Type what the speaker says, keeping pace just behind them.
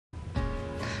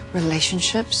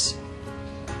Relationships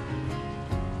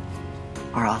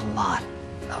are a lot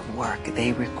of work.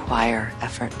 They require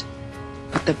effort.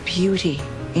 But the beauty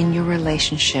in your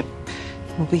relationship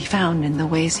will be found in the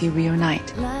ways you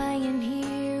reunite. Lying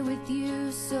here with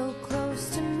you so close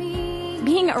to me.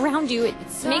 Being around you, it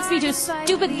makes me do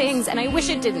stupid things, and I wish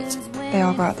it didn't. They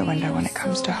all go out the window when it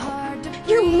comes to hope.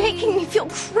 You're making me feel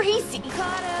crazy.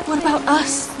 What about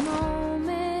us?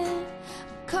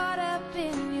 Caught up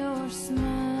in your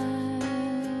smile.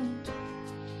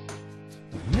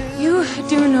 You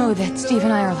do know that Steve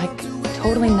and I are like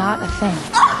totally not a thing.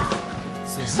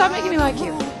 Stop making me like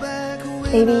you.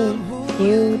 Maybe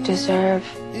you deserve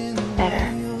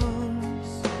better.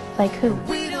 Like who?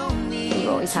 You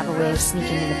always have a way of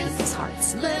sneaking into people's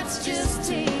hearts. Let's just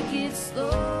take it slow.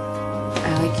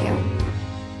 I like you.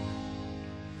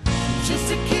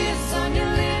 Just a kiss on your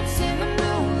lips in the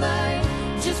moonlight.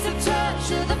 Just a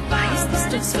touch of the fire. Is this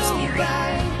just so scary?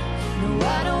 No,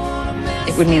 I don't wanna mess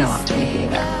It would mean a lot to me to be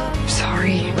there. I'm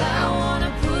sorry. I don't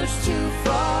wanna push too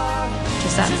far.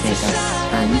 Does that make us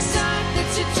friends? That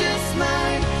you just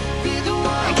might be the one.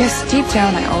 I guess deep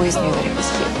down I always knew that it was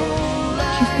you.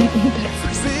 You've made me a better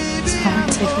person. So I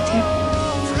want to live with you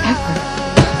forever.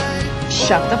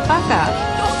 Shut the fuck up.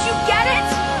 Don't you get it?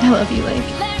 I love you, Lake.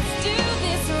 Let's do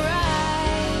this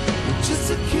right.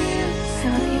 Just a kiss. I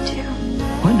love you too.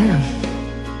 What now?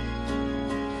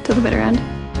 Till the bitter end.